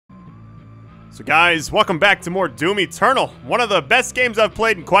So guys, welcome back to more Doom Eternal. One of the best games I've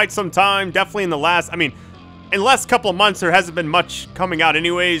played in quite some time. Definitely in the last, in the last couple of months there hasn't been much coming out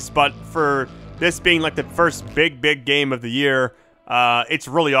anyways, but for this being like the first big game of the year, it's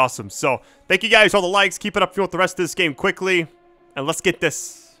really awesome. So thank you guys for all the likes. Keep it up if you want the rest of this game quickly. And let's get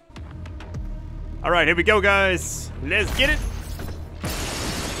this. Alright, here we go guys. Let's get it.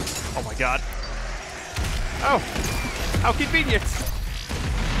 Oh my god. Oh, how convenient.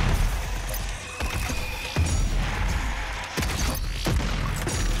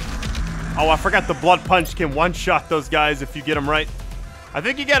 Oh, I forgot the blood punch can one-shot those guys if you get them right. I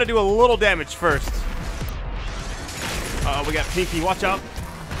think you gotta do a little damage first. Uh-oh, we got Pinky, watch out.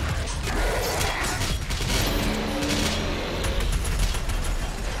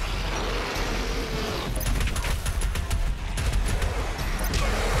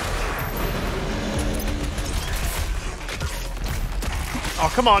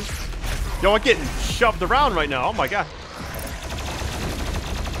 Oh, come on. Yo, I'm getting shoved around right now. Oh my god.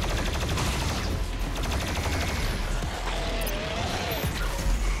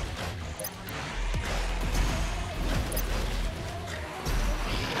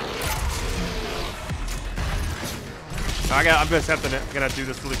 I'm just gonna do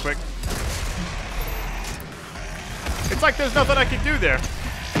this really quick. It's like there's nothing I can do there.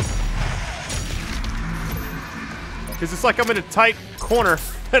 Because it's like I'm in a tight corner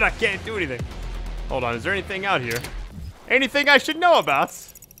and I can't do anything. Hold on, is there anything out here? Anything I should know about?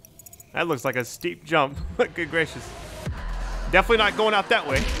 That looks like a steep jump. Good gracious. Definitely not going out that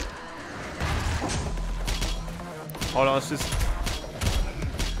way. Hold on, let's just...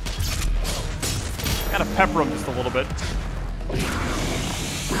 Gotta pepper him just a little bit.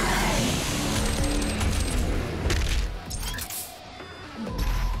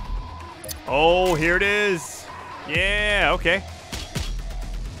 Oh, here it is. Yeah, okay.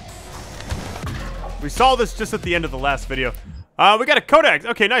 We saw this just at the end of the last video. We got a codex.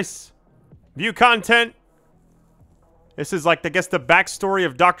 Okay, nice. View content. This is like, I guess, the backstory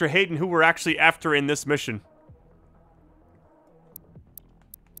of Dr. Hayden, who we're actually after in this mission.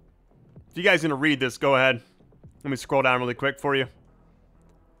 If you guys are gonna read this, go ahead. Let me scroll down really quick for you.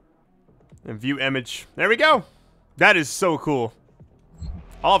 And view image. There we go. That is so cool.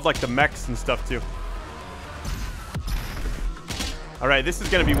 I'll have like the mechs and stuff too. Alright, this is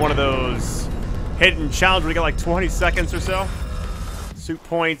gonna be one of those hidden challenges. We got like 20 seconds or so. Suit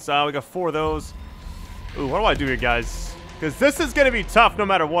points. We got 4 of those. Ooh, what do I do here, guys? Because this is gonna be tough no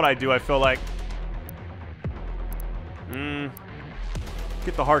matter what I do, I feel like.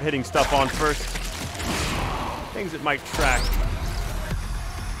 Get the hard-hitting stuff on first. Things that might track.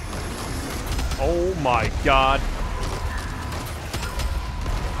 Oh my god.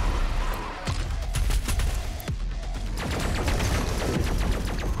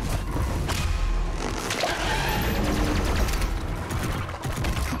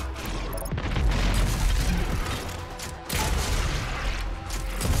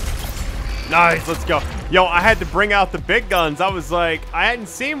 Nice, let's go. Yo, I had to bring out the big guns. I was like, I hadn't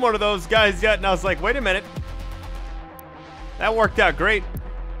seen one of those guys yet, and I was like, wait a minute. That worked out great.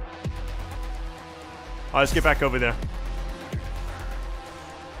 Let's get back over there.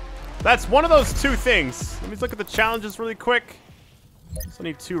 That's one of those 2 things. Let me look at the challenges really quick. So I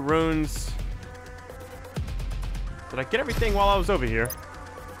need 2 runes. Did I get everything while I was over here?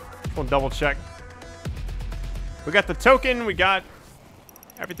 We'll double check. We got the token, we got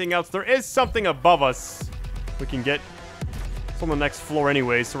everything else. There is something above us we can get. It's on the next floor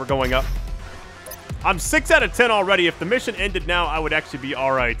anyway, so we're going up. I'm 6 out of 10 already. If the mission ended now, I would actually be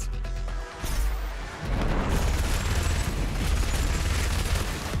alright.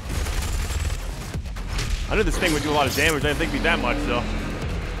 I knew this thing would do a lot of damage. I didn't think it'd be that much, though.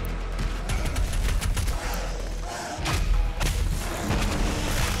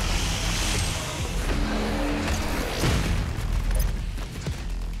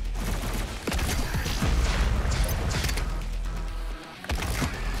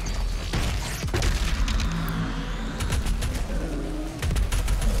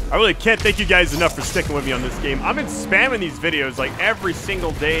 I really can't thank you guys enough for sticking with me on this game. I've been spamming these videos like every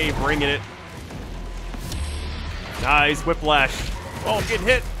single day, bringing it. Nice, whiplash. Oh, I'm getting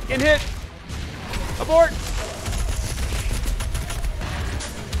hit, getting hit. Abort.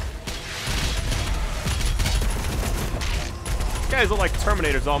 These guys look like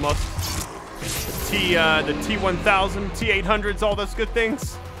Terminators almost. The T-1000, T-800s, all those good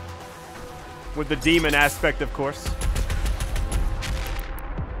things. With the demon aspect, of course.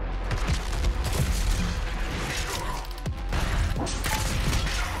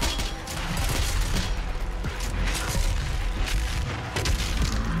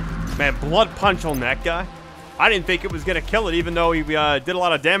 Man, blood punch on that guy. I didn't think it was going to kill it, even though he did a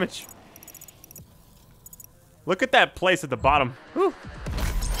lot of damage. Look at that place at the bottom. Whew.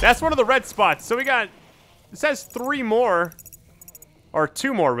 That's one of the red spots. So we got, it says 3 more. Or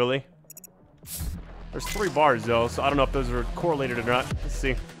 2 more, really. There's 3 bars, though, so I don't know if those are correlated or not. Let's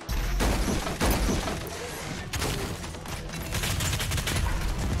see.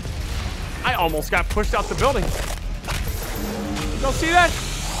 I almost got pushed out the building. Y'all see that?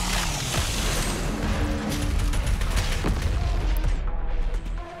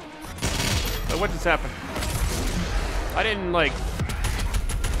 Wait, what just happened? I didn't, like...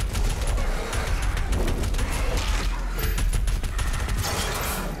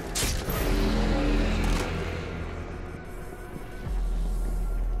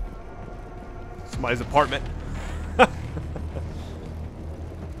 Somebody's apartment.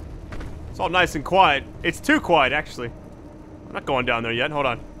 It's all nice and quiet. It's too quiet, actually. I'm not going down there yet. Hold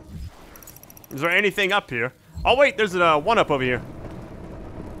on. Is there anything up here? Oh, wait. There's a one up over here.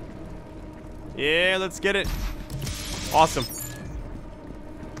 Yeah, let's get it. Awesome.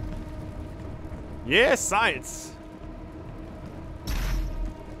 Yeah, science.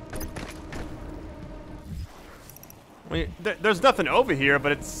 Wait, there's nothing over here,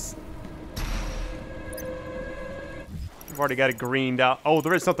 but it's... I've already got it greened out. Oh,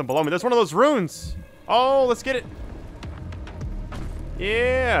 there is something below me. There's one of those runes. Oh, let's get it.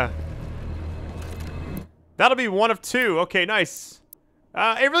 Yeah. That'll be 1 of 2. Okay, nice.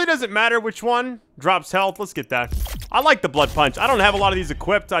 It really doesn't matter which one drops health. Let's get that. I like the blood punch. I don't have a lot of these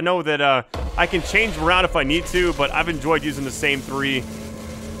equipped. I know that I can change them around if I need to, but I've enjoyed using the same 3.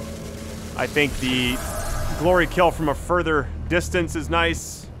 I think the glory kill from a further distance is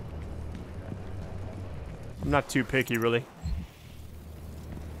nice. I'm not too picky, really.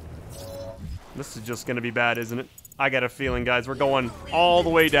 This is just gonna be bad, isn't it? I got a feeling, guys. We're going all the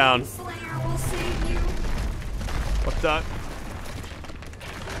way down. What's that?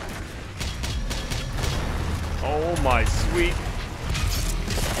 Oh my sweet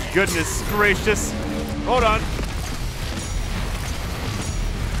goodness gracious. Hold on.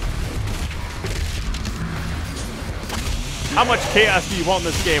 How much chaos do you want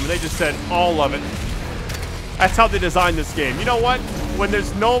in this game? And they just said all of it. That's how they designed this game. You know what? When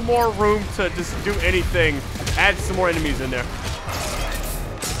there's no more room to just do anything, add some more enemies in there.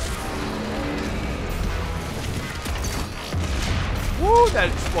 Woo, that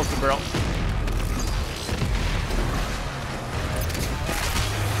explosive barrel.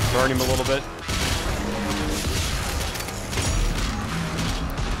 Burn him a little bit.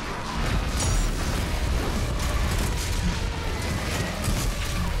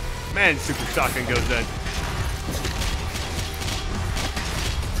 Man, super shotgun goes in.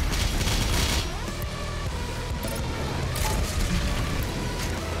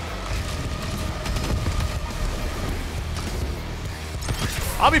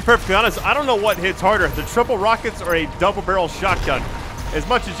 I'll be perfectly honest, I don't know what hits harder, the triple rockets or a double barrel shotgun. As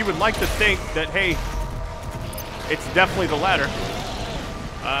much as you would like to think that, hey, it's definitely the latter.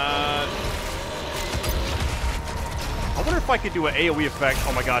 I wonder if I could do an AoE effect.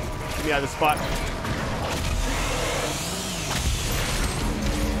 Oh my god, get me out of this spot.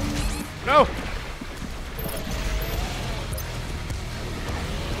 No!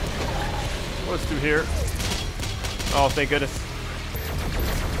 Let's do here. Oh, thank goodness.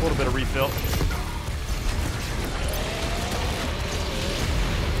 A little bit of refill.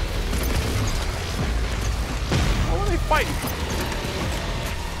 Oh, what are they fighting?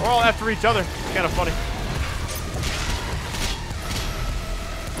 We're all after each other. It's kind of funny.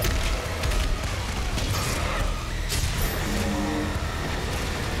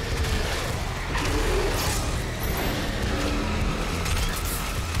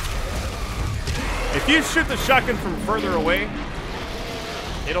 If you shoot the shotgun from further away,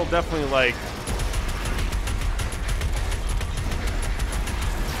 it'll definitely, like...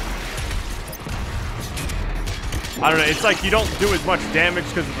 I don't know, it's like you don't do as much damage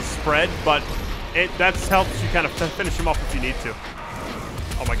because of the spread, but that helps you kind of finish him off if you need to.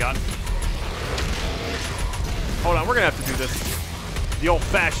 Oh my god. Hold on, we're gonna have to do this the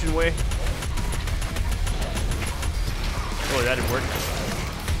old-fashioned way. Oh, that didn't work.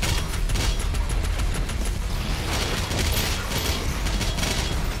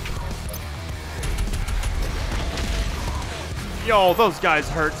 Yo, those guys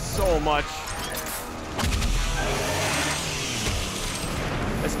hurt so much.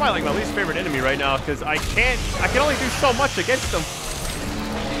 It's probably like my least favorite enemy right now because I can only do so much against them.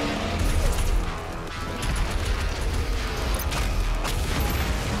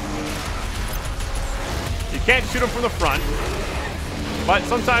 You can't shoot them from the front. But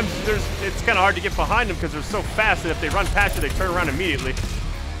sometimes it's kind of hard to get behind them because they're so fast, and if they run past you, they turn around immediately. I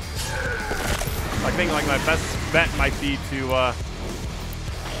think like my best bet might be to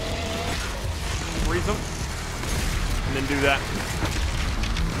freeze them and then do that.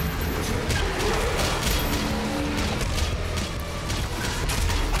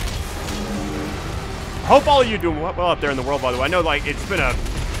 Hope all of you doing well out there in the world, by the way. I know like it's been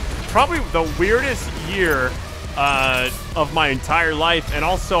probably the weirdest year of my entire life, and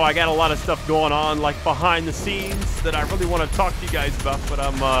also I got a lot of stuff going on like behind the scenes that I really want to talk to you guys about, but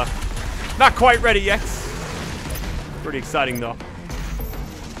I'm not quite ready yet. Pretty exciting though.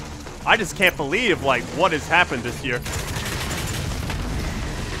 I just can't believe like what has happened this year.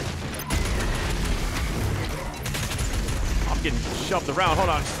 I'm getting shoved around. Hold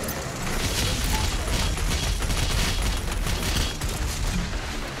on.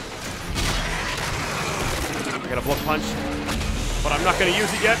 I got a block punch, but I'm not going to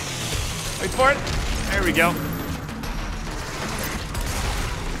use it yet. Wait for it. There we go.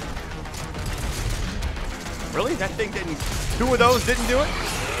 Really? That thing didn't... 2 of those didn't do it?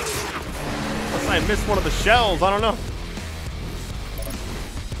 Unless I missed one of the shells. I don't know.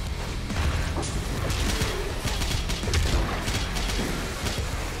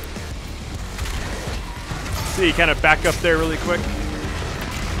 See, kind of back up there really quick.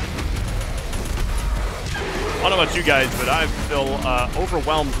 I don't know about you guys, but I feel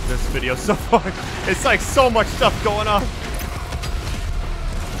overwhelmed with this video so far. It's like so much stuff going on.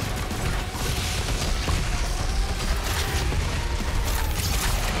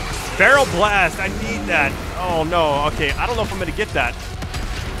 Barrel blast, I need that. Oh no, okay, I don't know if I'm gonna get that.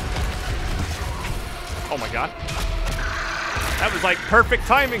 Oh my god. That was like perfect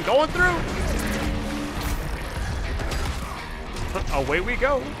timing, going through. Away we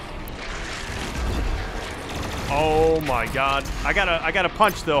go. Oh my god. I gotta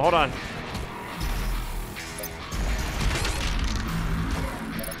punch though, hold on.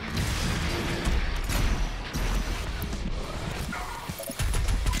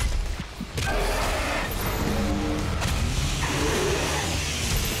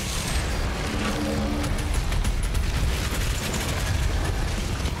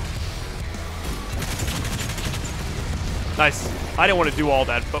 Nice. I didn't want to do all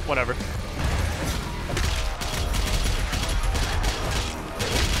that, but whatever.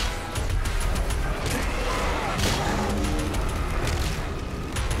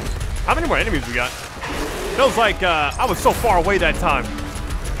 How many more enemies we got? Feels like I was so far away that time.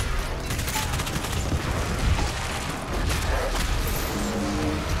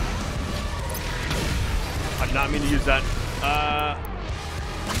 I did not mean to use that.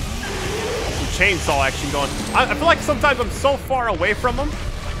 Some chainsaw action going. I feel like sometimes I'm so far away from them.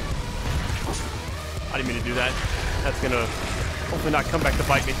 I didn't mean to do that. That's gonna hopefully not come back to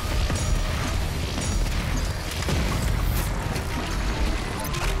bite me.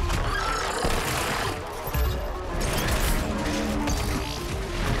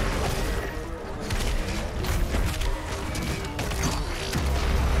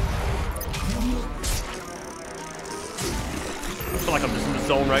 Like I'm just in the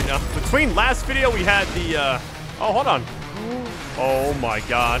zone right now. Between last video we had the oh, hold on. Oh my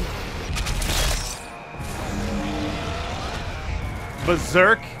god.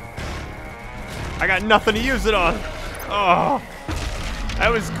 Berserk. I got nothing to use it on. Oh.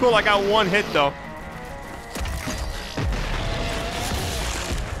 That was cool. I got 1 hit though.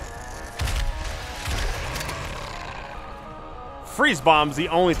 Freeze bomb's the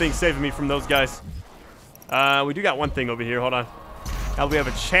only thing saving me from those guys. We do got one thing over here. Hold on. Now we have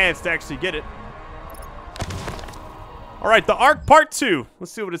a chance to actually get it. All right, the Ark Part 2.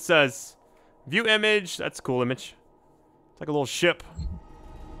 Let's see what it says. View image. That's a cool image. It's like a little ship.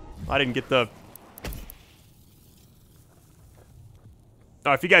 I didn't get the...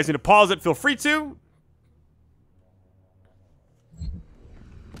 if you guys need to pause it, feel free to.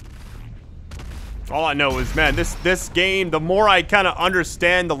 All I know is, man, this game, the more I kind of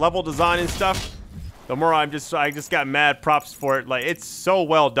understand the level design and stuff, the more I just got mad props for it. Like, it's so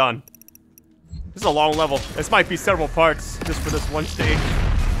well done. This is a long level. This might be several parts just for this one stage.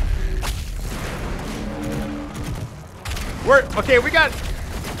 Okay, we got...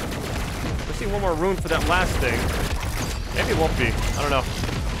 Let's see, one more rune for that last thing. Maybe it won't be. I don't know.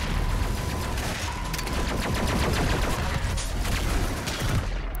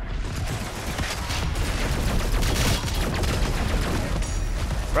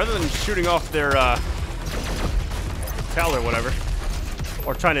 Rather than shooting off their tell or whatever,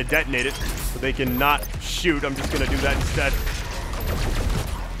 or trying to detonate it so they can not shoot, I'm just gonna do that instead.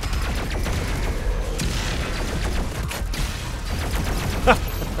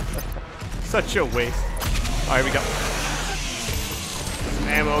 Such a waste. Alright, we go. Some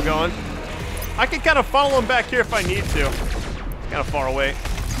ammo going. I can kind of follow him back here if I need to. Kind of far away.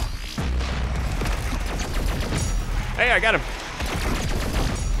 Hey, I got him.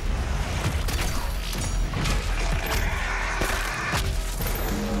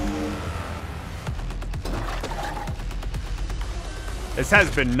 This has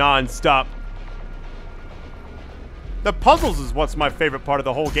been non-stop. The puzzles is what's my favorite part of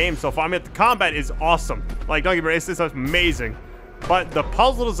the whole game so far. I mean, the combat is awesome. Like, don't get me wrong, it's amazing. But the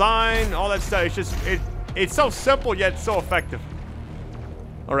puzzle design, all that stuff, it's just, it's so simple yet so effective.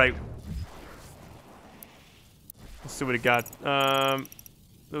 All right. Let's see what it got.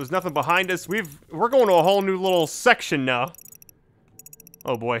 There was nothing behind us. We're going to a whole new little section now.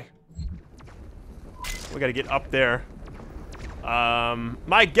 Oh boy. We gotta get up there.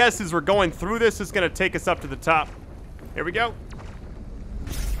 My guess is we're going through this. It's gonna take us up to the top. Here we go.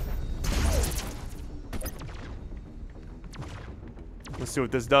 Let's see what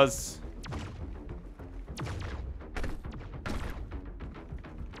this does.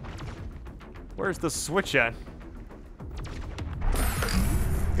 Where's the switch at?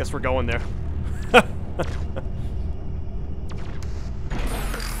 Guess we're going there.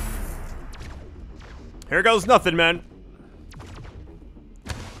 Here goes nothing, man.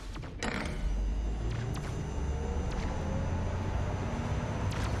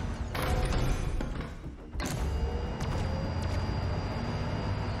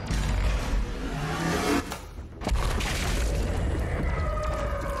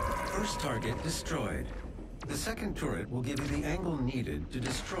 Target destroyed. The second turret will give you the angle needed to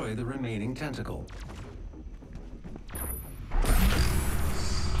destroy the remaining tentacle.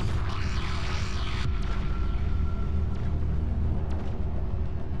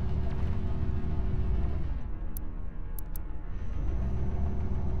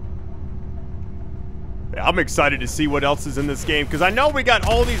 Yeah, I'm excited to see what else is in this game because I know we got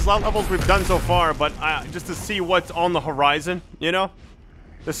all these levels we've done so far, but just to see what's on the horizon, you know?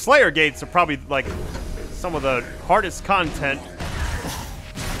 The Slayer gates are probably, like, some of the hardest content.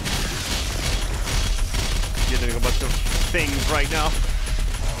 Getting a bunch of things right now.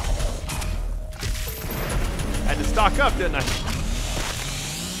 Had to stock up, didn't I?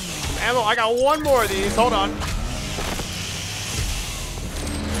 Some ammo. I got one more of these. Hold on.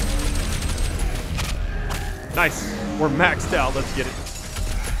 Nice. We're maxed out. Let's get it.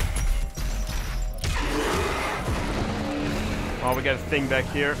 Oh, we got a thing back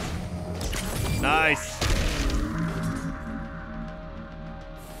here. Nice.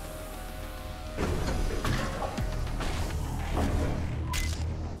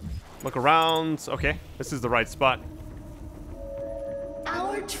 Look around. Okay, this is the right spot.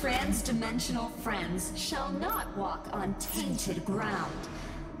 Our trans-dimensional friends shall not walk on tainted ground.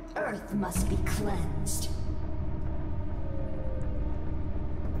 Earth must be cleansed.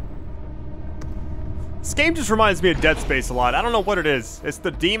 This game just reminds me of Dead Space a lot. I don't know what it is. It's the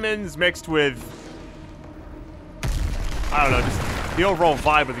demons mixed with, I don't know, just the overall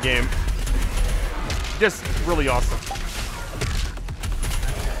vibe of the game. Just really awesome.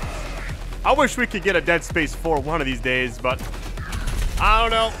 I wish we could get a Dead Space 4 one of these days, but I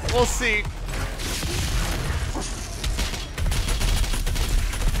don't know. We'll see.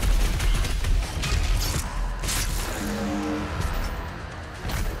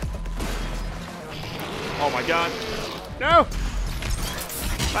 Oh my god. No!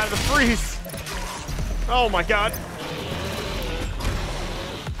 I'm out of the freeze. Oh my god.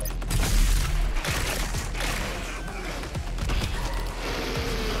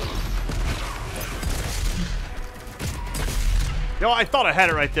 Yo, I thought I had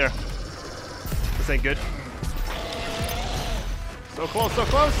it right there. This ain't good. So close, so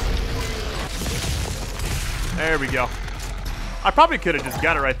close. There we go. I probably could have just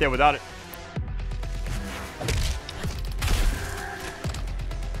got it right there without it.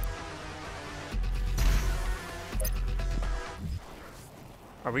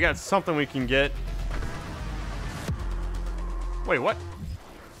 Alright, we got something we can get. Wait, what?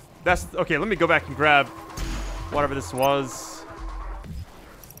 That's okay. Let me go back and grab whatever this was.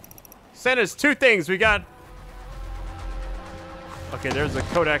 Sent us two things. We got. Okay, there's a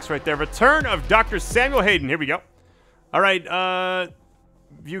codex right there. Return of Dr. Samuel Hayden. Here we go. All right.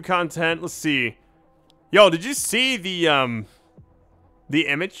 View content. Let's see. Yo, did you see the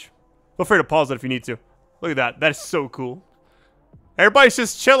image? Feel free to pause it if you need to. Look at that. That is so cool. Everybody's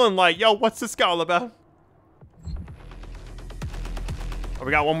just chilling like, yo, what's this guy all about? Oh,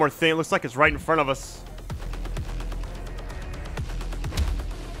 we got one more thing. It looks like it's right in front of us.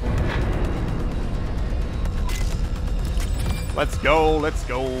 Let's go. Let's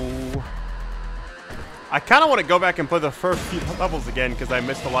go. I kind of want to go back and play the first few levels again because I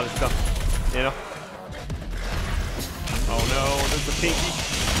missed a lot of stuff, you know? Oh no, there's the pinky.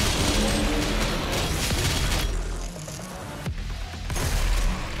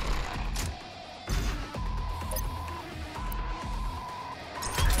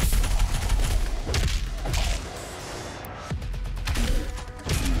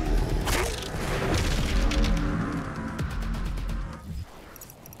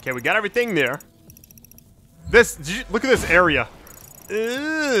 Okay, we got everything there. This, look at this area.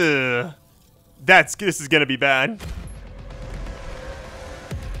 Ugh. This is gonna be bad.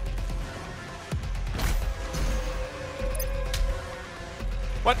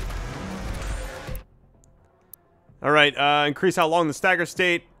 What? All right, increase how long the stagger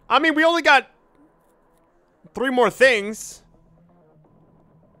state. I mean, we only got 3 more things.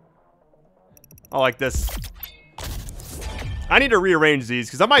 I like this. I need to rearrange these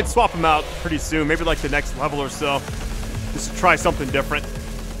because I might swap them out pretty soon. Maybe like the next level or so. Just to try something different.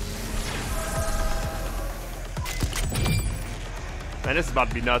 Man, this is about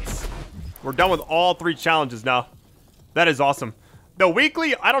to be nuts. We're done with all 3 challenges now. That is awesome. The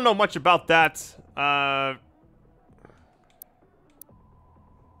weekly, I don't know much about that.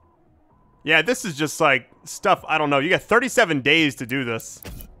 Yeah, this is just like stuff, I don't know. You got 37 days to do this.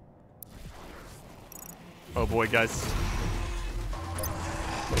 Oh boy, guys.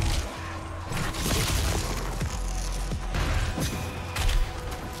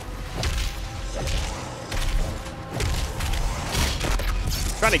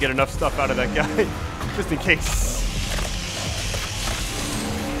 Trying to get enough stuff out of that guy, just in case.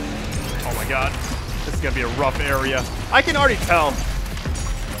 Oh my god, this is gonna be a rough area. I can already tell.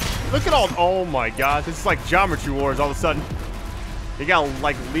 Look at all, oh my god, this is like Geometry Wars all of a sudden. You gotta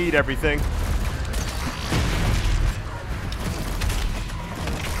like lead everything.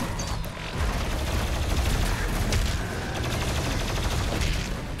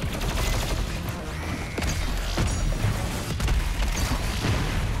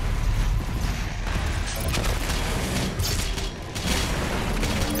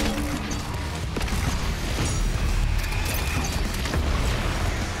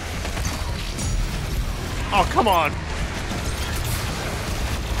 Oh, come on.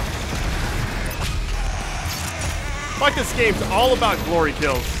 Like, this game's all about glory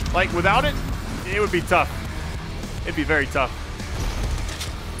kills. Like, without it, it would be tough. It'd be very tough.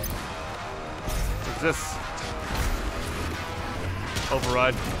 What's this?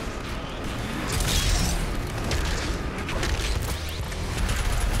 Override.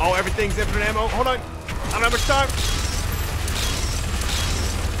 Oh, everything's infinite ammo. Hold on. I don't have much time.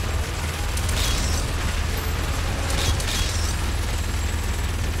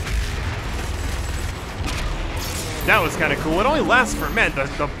 That was kind of cool. It only lasts for, man,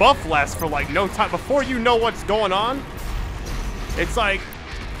 the buff lasts for like no time. Before you know what's going on, it's like,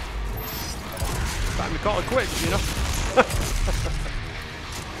 time to call it quits, you know?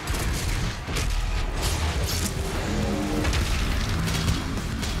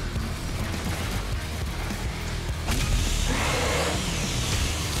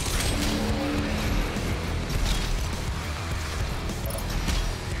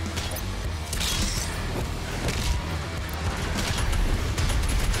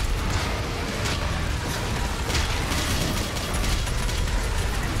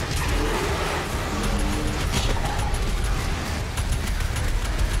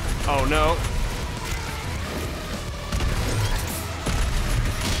 Oh no.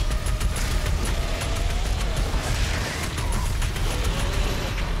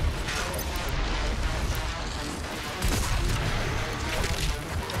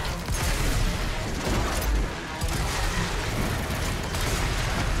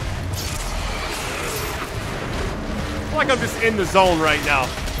 I feel like I'm just in the zone right now.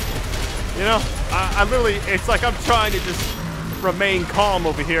 You know? I literally, it's like I'm trying to just remain calm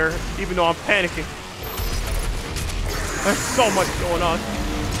over here, even though I'm panicking. There's so much going on.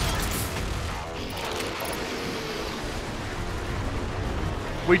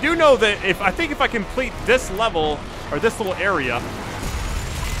 We do know that I think if I complete this level, or this little area.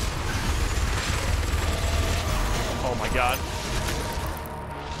 Oh my god.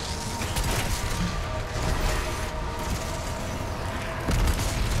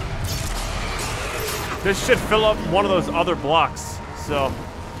 This should fill up one of those other blocks, so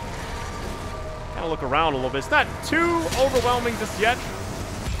kind of look around a little bit. It's not too overwhelming just yet.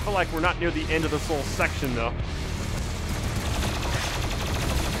 I feel like we're not near the end of this little section, though.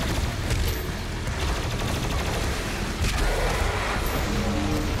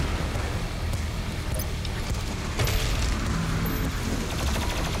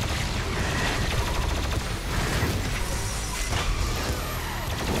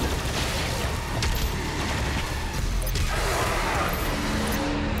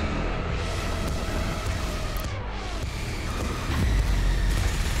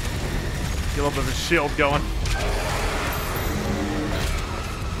 Get a little bit of a shield going.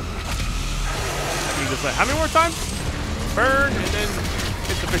 You just like, how many more times? Burn, and then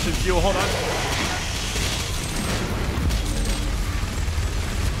insufficient fuel. Hold on.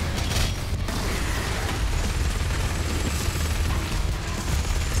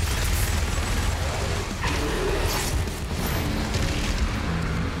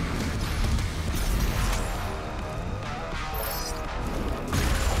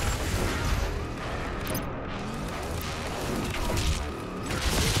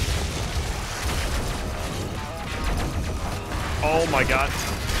 Oh my god.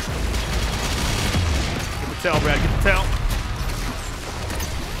 Get the tail, Brad. Get the tail.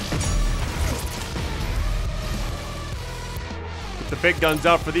 Get the big guns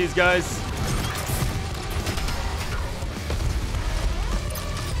out for these guys.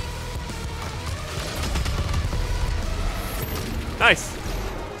 Nice.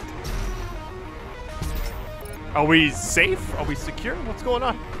 Are we safe? Are we secure? What's going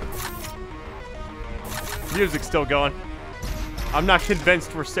on? Music's still going. I'm not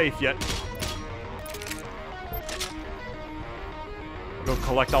convinced we're safe yet. Go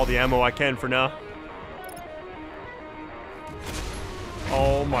collect all the ammo I can for now.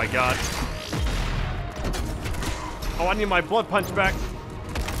 Oh my god. Oh, I need my blood punch back.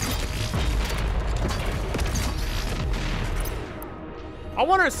 I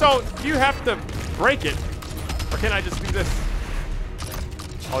wonder, so do you have to break it? Or can I just do this?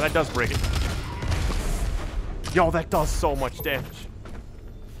 Oh, that does break it. Yo, that does so much damage.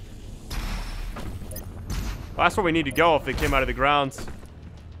 Well, that's where we need to go if it came out of the grounds.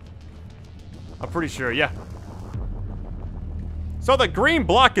 I'm pretty sure, yeah. So the green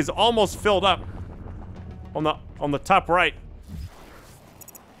block is almost filled up on the top right.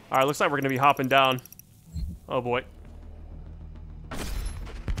 All right, looks like we're gonna be hopping down. Oh boy.